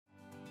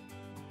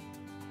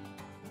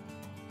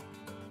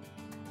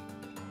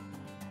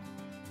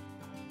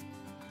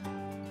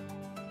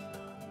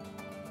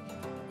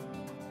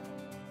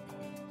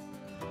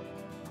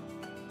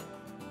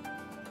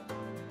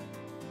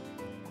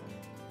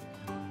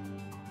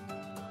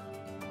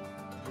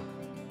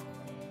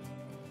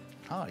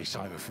Hi,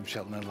 Simon from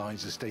Shelton and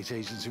Lyons Estate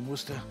Agents in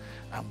Worcester,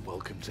 and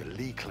welcome to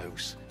Lea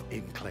Close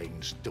in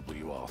Claines,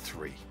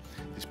 WR3.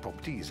 This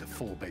property is a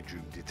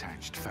 4-bedroom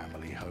detached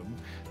family home.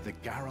 The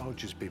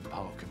garage has been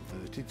part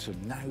converted, so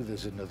now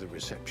there's another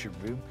reception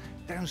room,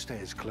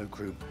 downstairs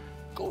cloakroom,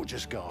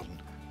 gorgeous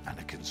garden and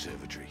a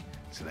conservatory.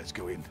 So let's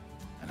go in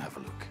and have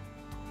a look.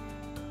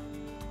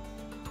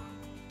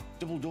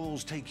 Double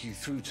doors take you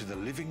through to the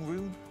living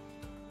room,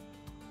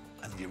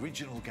 and the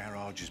original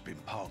garage has been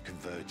part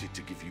converted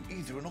to give you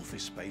either an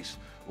office space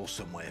or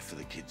somewhere for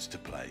the kids to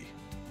play.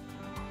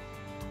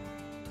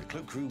 The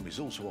cloakroom is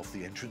also off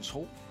the entrance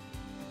hall,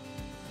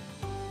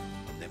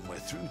 and then we're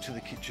through to the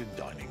kitchen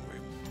dining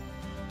room.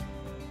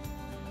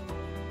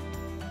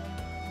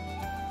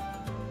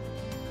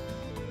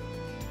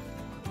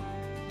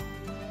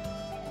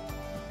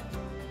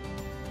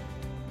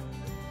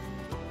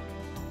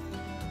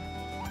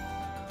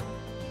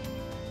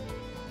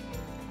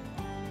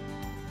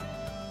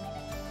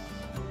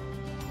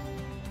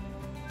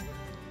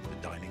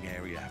 Dining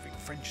area having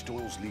French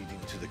doors leading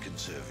to the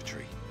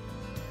conservatory.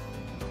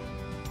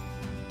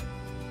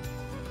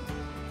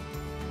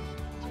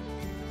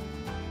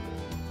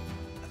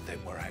 And then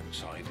we're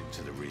outside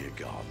into the rear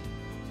garden.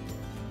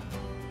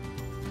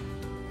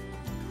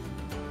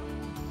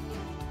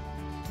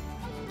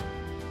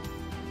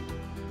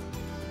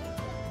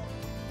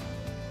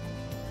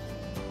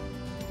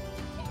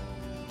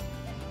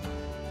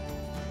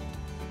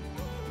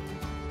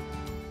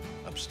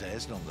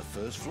 Upstairs and on the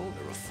first floor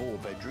there are 4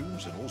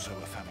 bedrooms and also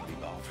a family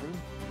bathroom.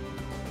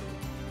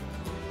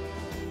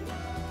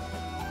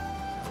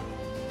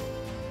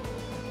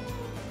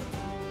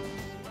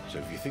 So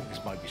if you think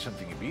this might be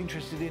something you'd be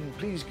interested in,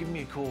 please give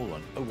me a call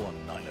on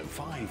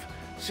 01905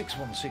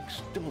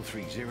 616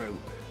 330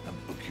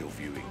 and book your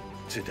viewing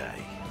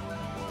today.